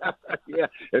 Yeah,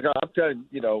 I'm telling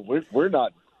you, we're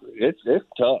not. It's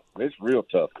tough. It's real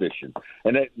tough fishing.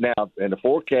 And now in the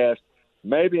forecast,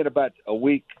 maybe in about a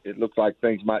week, it looks like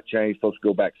things might change. Supposed to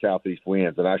go back southeast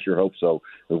winds, and I sure hope so.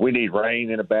 If we need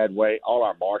rain in a bad way, all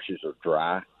our marshes are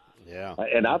dry. Yeah,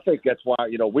 and I think that's why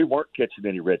we weren't catching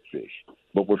any redfish,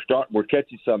 but we're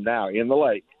catching some now in the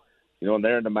lake. And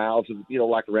they're in the mouths of,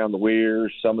 like around the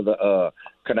weirs, some of the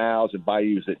canals and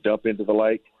bayous that dump into the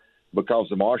lake, because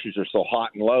the marshes are so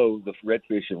hot and low. The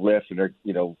redfish have left, and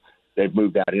they've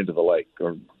moved out into the lake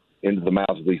or into the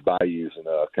mouths of these bayous and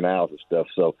canals and stuff.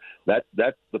 So that's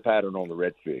the pattern on the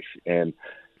redfish, and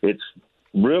it's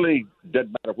really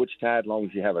doesn't matter which tide, as long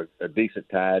as you have a decent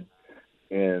tide,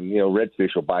 and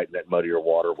redfish will bite in that muddier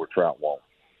water where trout won't.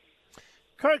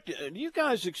 Kirk, do you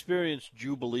guys experience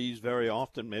jubilees very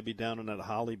often, maybe down in that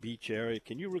Holly Beach area?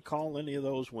 Can you recall any of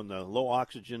those when the low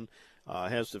oxygen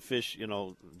has the fish,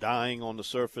 dying on the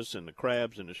surface and the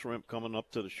crabs and the shrimp coming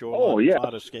up to the shore? Oh, yeah. Try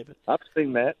to escape it? I've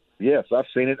seen that. Yes, I've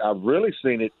seen it. I've really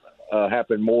seen it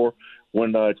happen more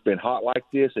when it's been hot like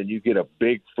this and you get a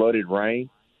big flooded rain.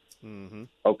 Mm-hmm.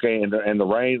 Okay, and the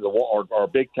rain, or a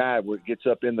big tide where it gets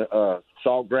up in the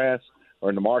salt grass or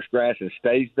in the marsh grass and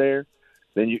stays there.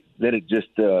 Then it just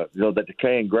that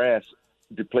decaying grass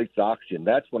depletes the oxygen.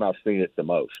 That's when I've seen it the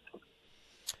most.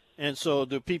 And so,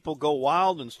 do people go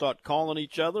wild and start calling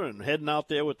each other and heading out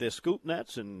there with their scoop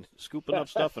nets and scooping up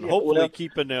stuff and hopefully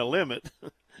keeping their limit?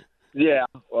 Yeah,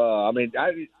 like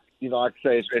I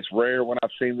say, it's rare when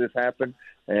I've seen this happen.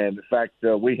 And in fact,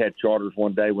 we had charters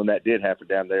one day when that did happen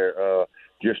down there,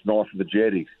 just north of the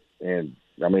jetties. And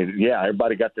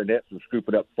everybody got their nets and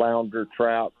scooping up flounder,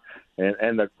 trout.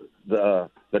 And the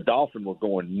dolphin was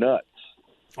going nuts.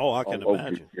 Oh, I can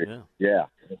imagine. Yeah,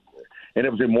 and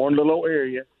it was in one little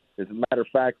area. As a matter of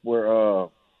fact, where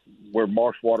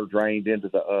marsh water drained into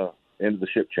the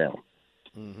ship channel.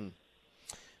 Mm-hmm.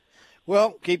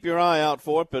 Well, keep your eye out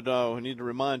for it, but we need to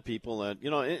remind people that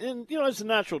it's a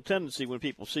natural tendency when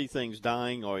people see things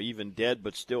dying or even dead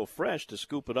but still fresh to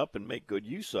scoop it up and make good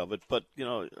use of it. But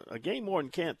a game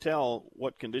warden can't tell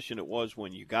what condition it was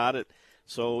when you got it.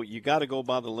 So you got to go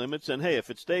by the limits. And, hey, if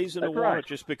it stays in the water, it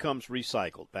just becomes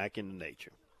recycled back into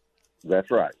nature.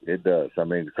 That's right. It does.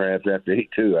 The crabs have to eat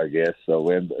too, I guess, so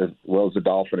as well as the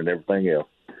dolphin and everything else.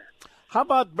 How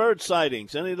about bird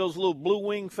sightings? Any of those little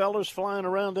blue-wing fellers flying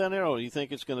around down there, or do you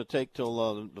think it's going to take till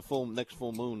the next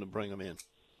full moon to bring them in?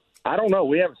 I don't know.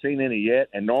 We haven't seen any yet,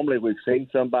 and normally we've seen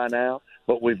some by now,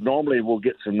 but we'll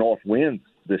get some north winds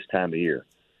this time of year.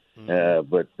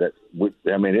 But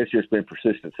it's just been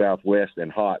persistent southwest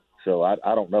and hot, so I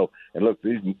don't know. And look,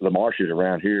 the marshes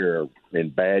around here are in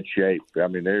bad shape.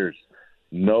 There's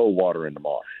no water in the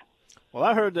marsh. Well,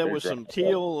 I heard there was some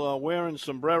teal wearing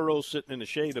sombreros sitting in the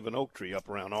shade of an oak tree up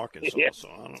around Arkansas. Yeah. So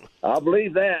I don't know. I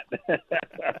believe that.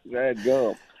 That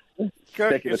gum.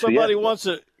 Kirk, if somebody wants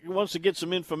to get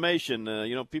some information,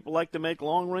 people like to make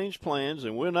long-range plans,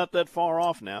 and we're not that far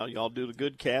off now. Y'all do the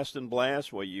good cast and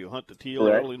blast where you hunt the teal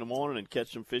early in the morning and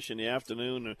catch some fish in the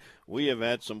afternoon. We have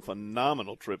had some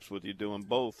phenomenal trips with you doing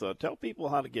both. Tell people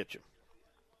how to get you.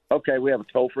 Okay, we have a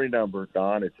toll-free number,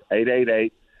 Don. It's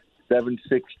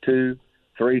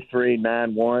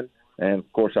 888-762-3391. And, of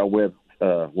course, our web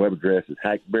address is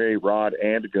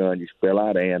hackberryrodandgun. You spell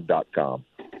out and.com.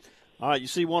 All right, you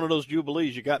see one of those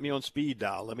jubilees, you got me on speed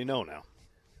dial. Let me know now.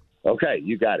 Okay,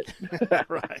 you got it. All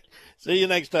right. See you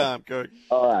next time, Kirk.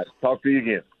 All right. Talk to you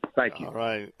again. Thank you. All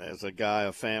right. As a guy,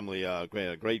 a family, a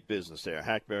great business there.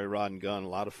 Hackberry Rod and Gun, a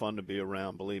lot of fun to be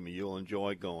around. Believe me, you'll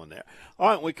enjoy going there. All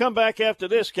right, when we come back after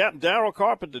this, Captain Darrell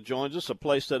Carpenter joins us, a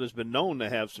place that has been known to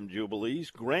have some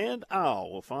jubilees, Grand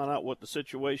Isle. We'll find out what the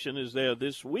situation is there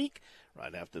this week,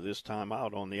 right after this time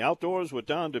out on the Outdoors with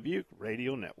Don Dubuc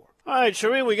Radio Network. All right,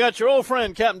 Cheri, we got your old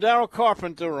friend, Captain Darrell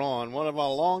Carpenter, on, one of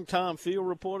our longtime field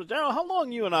reporters. Darrell, how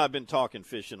long you and I have been talking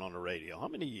fishing on the radio? How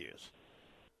many years?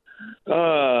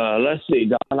 Let's see,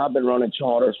 Don. I've been running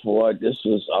charters for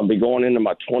I'll be going into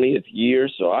my 20th year,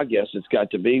 so I guess it's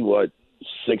got to be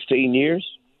 16 years?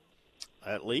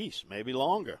 At least, maybe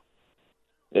longer.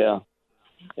 Yeah.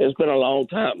 it's been a long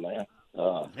time, man.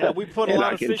 Yeah, we put a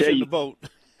lot of fish in the boat.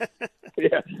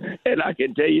 Yeah, and I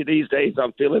can tell you these days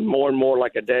I'm feeling more and more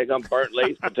like a daggum burnt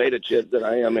Lay's potato chip than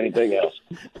I am anything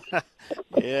else.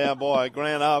 Yeah, boy,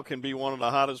 Grand Isle can be one of the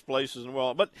hottest places in the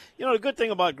world. But, the good thing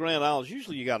about Grand Isle is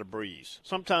usually you got a breeze.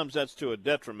 Sometimes that's to a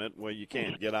detriment where you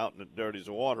can't get out and it dirties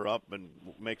the water up and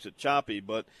makes it choppy.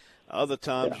 But other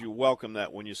times you welcome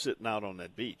that when you're sitting out on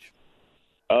that beach.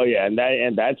 Oh, yeah, and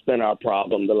that's been our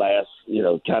problem the last,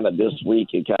 kind of this week.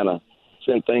 It kind of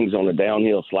sent things on a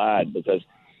downhill slide because,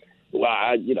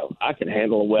 I can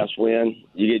handle a west wind.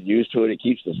 You get used to it. It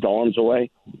keeps the storms away.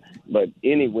 But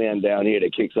any wind down here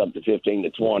that kicks up to 15 to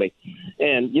 20.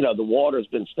 And, the water's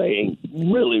been staying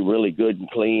really, really good and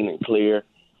clean and clear.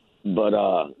 But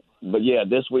yeah,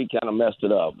 this week kind of messed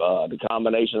it up. The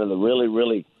combination of the really,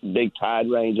 really big tide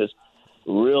ranges,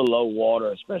 real low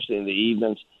water, especially in the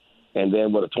evenings, and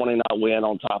then with a 20-knot wind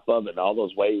on top of it and all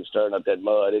those waves stirring up that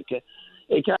mud, it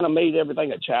kind of made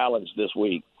everything a challenge this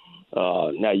week.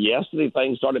 Now, yesterday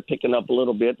things started picking up a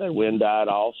little bit. That wind died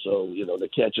off, so the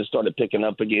catches started picking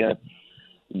up again.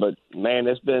 But man,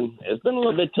 it's been a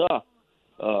little bit tough.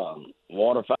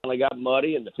 Water finally got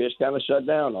muddy, and the fish kind of shut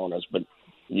down on us. But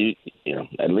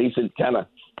at least it kind of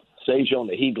saves you on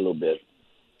the heat a little bit.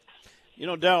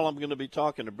 Darryl, I'm going to be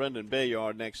talking to Brendan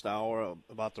Bayard next hour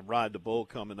about the Ride the Bull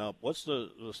coming up. What's the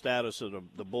status of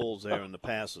the bulls there in the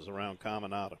passes around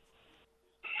Caminada?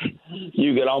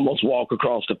 You could almost walk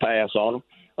across the pass on them.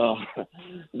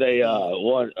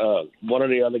 One of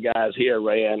the other guys here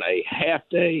ran a half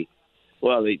day.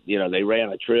 Well, they ran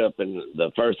a trip, and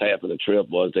the first half of the trip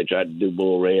was they tried to do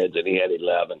bull reds, and he had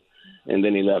 11, and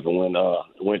then he left and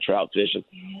went trout fishing.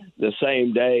 The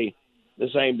same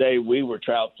day we were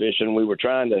trout fishing. We were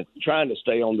trying to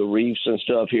stay on the reefs and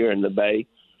stuff here in the bay,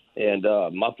 and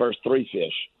my first 3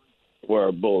 fish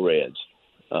were bull reds.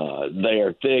 They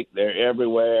are thick, they're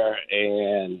everywhere,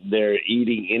 and they're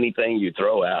eating anything you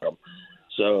throw at them.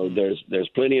 So there's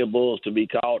plenty of bulls to be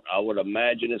caught. I would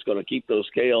imagine it's going to keep those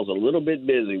scales a little bit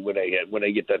busy when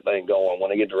they get that thing going, when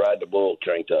they get to ride the bull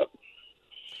cranked up.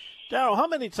 Darryl, how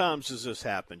many times has this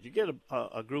happened? You get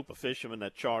a group of fishermen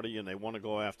that charter you and they want to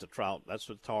go after trout. That's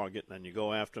the target, and then you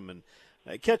go after them and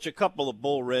they catch a couple of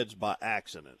bull reds by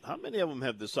accident. How many of them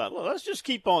have decided, look, let's just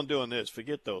keep on doing this,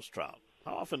 forget those trout?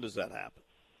 How often does that happen?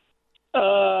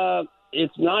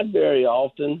 It's not very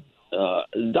often.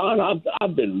 Don,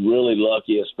 I've been really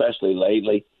lucky, especially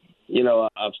lately.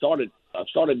 I've started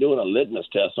doing a litmus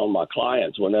test on my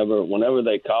clients whenever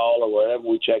they call or wherever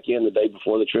we check in the day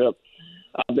before the trip.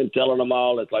 I've been telling them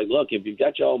all, it's like, look, if you've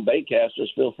got your own bait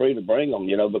casters, feel free to bring them,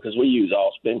 because we use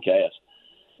all spin casts.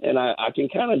 And I can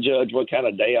kind of judge what kind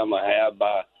of day I'm going to have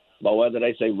by whether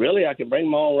they say, really, I can bring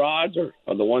my own rods, or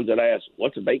the ones that ask,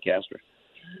 what's a bait caster?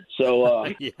 So,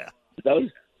 yeah. Those,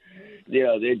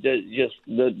 they're just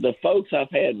the folks I've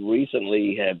had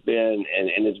recently have been,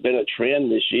 and it's been a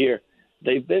trend this year,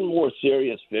 they've been more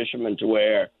serious fishermen to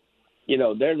where,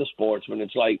 they're the sportsmen.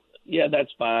 It's like, yeah,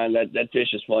 that's fine. That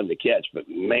fish is fun to catch, but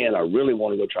man, I really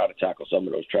want to go try to tackle some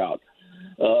of those trout.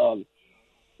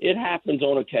 It happens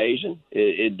on occasion.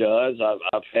 It does.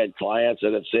 I've had clients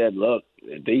that have said, look,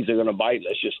 if these are going to bite,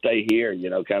 let's just stay here,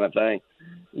 kind of thing.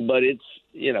 But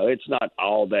it's not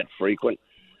all that frequent.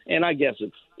 And I guess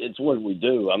it's what we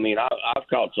do. I mean, I've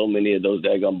caught so many of those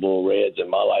daggum bull reds in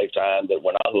my lifetime that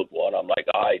when I hook one, I'm like,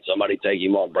 all right, somebody take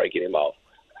him on, breaking him off.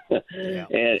 Yeah.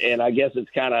 And I guess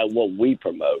it's kind of what we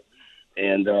promote.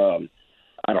 And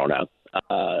I don't know.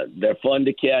 They're fun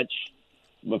to catch,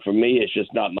 but for me, it's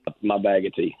just not my bag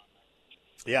of tea.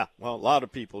 Yeah, well, a lot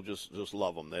of people just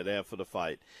love them. They're there for the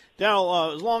fight.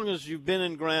 Darryl, as long as you've been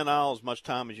in Grand Isle, as much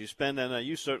time as you spend in there,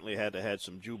 you certainly had to have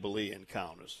some Jubilee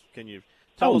encounters. Can you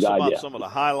tell us about some of the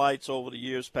highlights over the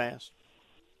years past?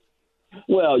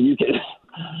 Well, you can,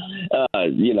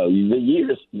 the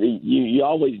years, you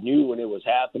always knew when it was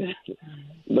happening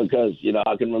because,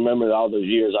 I can remember all those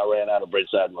years I ran out of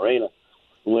Bridgeside Marina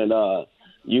when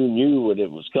you knew when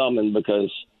it was coming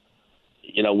because,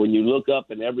 when you look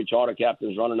up and every charter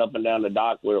captain's running up and down the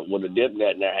dock with a dip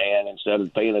net in their hand instead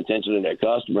of paying attention to their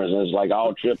customers, and it's like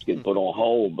all trips get put on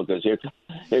hold because here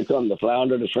come the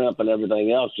flounder, the shrimp, and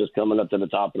everything else just coming up to the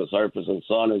top of the surface and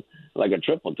sunning like a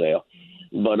triple tail.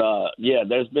 But, yeah,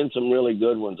 there's been some really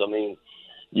good ones. I mean,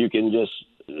 you can just,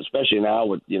 especially now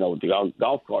with the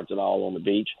golf carts and all on the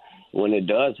beach, when it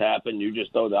does happen, you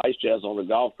just throw the ice chest on the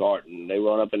golf cart and they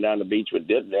run up and down the beach with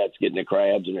dip nets getting their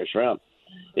crabs and their shrimp.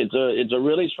 It's a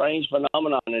really strange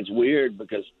phenomenon. It's weird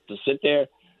because to sit there,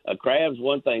 a crab's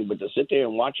one thing, but to sit there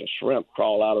and watch a shrimp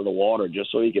crawl out of the water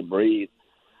just so he can breathe,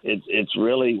 it's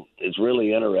really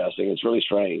interesting. It's really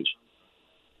strange.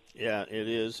 Yeah, it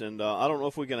is, and I don't know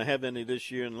if we're going to have any this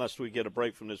year unless we get a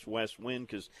break from this west wind,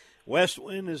 because west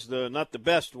wind is not the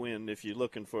best wind if you're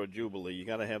looking for a Jubilee. You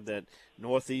got to have that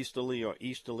northeasterly or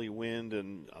easterly wind,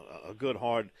 and a good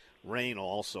hard rain will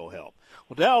also help.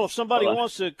 Well, Darryl, if somebody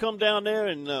wants to come down there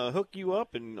and hook you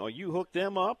up, or you hook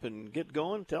them up and get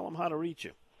going, tell them how to reach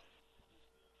you.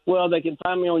 Well, they can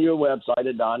find me on your website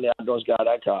at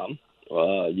DonTheOutdoorsGuy.com.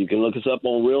 You can look us up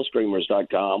on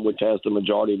RealScreamers.com, which has the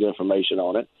majority of the information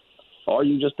on it. Or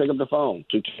you can just pick up the phone,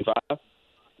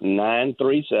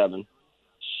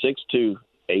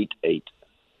 225-937-6288.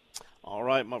 All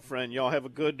right, my friend. Y'all have a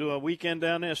good weekend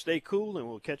down there. Stay cool, and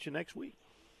we'll catch you next week.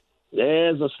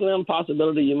 There's a slim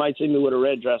possibility you might see me with a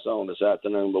red dress on this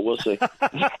afternoon, but we'll see.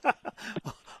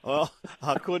 Well,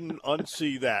 I couldn't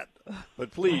unsee that.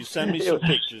 But please send me some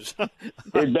pictures.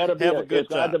 It better be. It's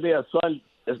got to be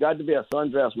a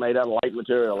sundress made out of light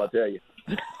material, I tell you.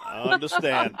 I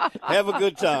understand. Have a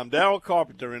good time. Darryl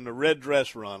Carpenter in the red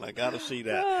dress run. I got to see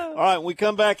that. All right, when we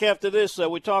come back after this,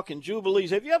 we're talking Jubilees.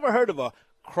 Have you ever heard of a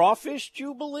crawfish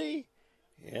Jubilee?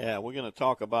 Yeah, we're going to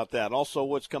talk about that. Also,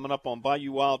 what's coming up on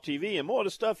Bayou Wild TV and more of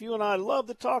the stuff you and I love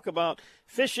to talk about,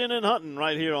 fishing and hunting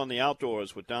right here on the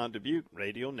Outdoors with Don Dubuc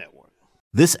Radio Network.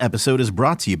 This episode is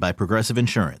brought to you by Progressive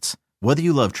Insurance. Whether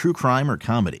you love true crime or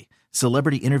comedy,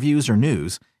 celebrity interviews or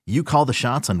news, you call the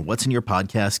shots on what's in your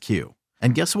podcast queue.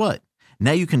 And guess what?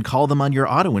 Now you can call them on your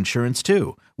auto insurance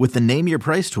too with the Name Your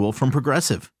Price tool from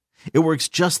Progressive. It works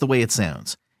just the way it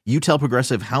sounds. You tell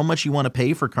Progressive how much you want to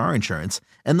pay for car insurance,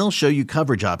 and they'll show you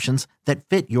coverage options that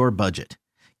fit your budget.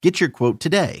 Get your quote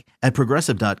today at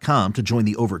Progressive.com to join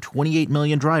the over 28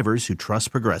 million drivers who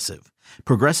trust Progressive.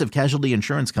 Progressive Casualty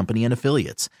Insurance Company and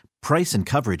Affiliates. Price and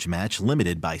coverage match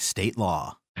limited by state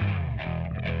law.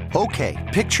 Okay,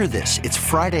 picture this. It's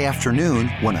Friday afternoon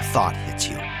when a thought hits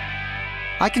you.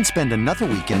 I can spend another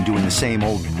weekend doing the same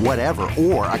old whatever,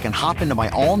 or I can hop into my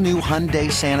all-new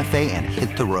Hyundai Santa Fe and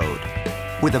hit the road.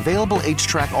 With available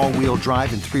H-Track all-wheel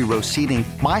drive and 3-row seating,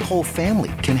 my whole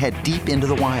family can head deep into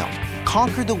the wild.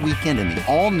 Conquer the weekend in the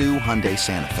all-new Hyundai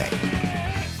Santa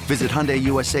Fe. Visit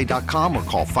HyundaiUSA.com or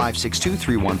call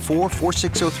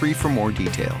 562-314-4603 for more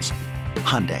details.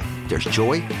 Hyundai, there's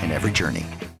joy in every journey.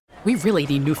 We really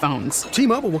need new phones.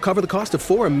 T-Mobile will cover the cost of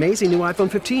 4 amazing new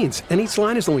iPhone 15s, and each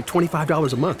line is only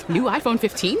 $25 a month. New iPhone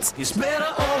 15s? It's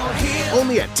better over here.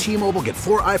 Only at T-Mobile, get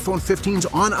 4 iPhone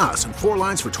 15s on us and 4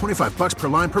 lines for $25 per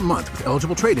line per month with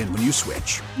eligible trade-in when you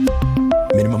switch.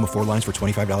 Minimum of 4 lines for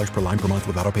 $25 per line per month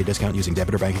with autopay discount using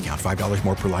debit or bank account. $5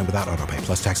 more per line without autopay,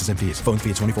 plus taxes and fees. Phone fee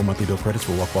at 24 monthly bill credits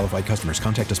for well-qualified customers.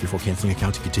 Contact us before canceling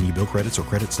account to continue bill credits or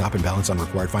credit stop and balance on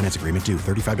required finance agreement due.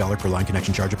 $35 per line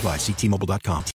connection charge applies. See T-Mobile.com.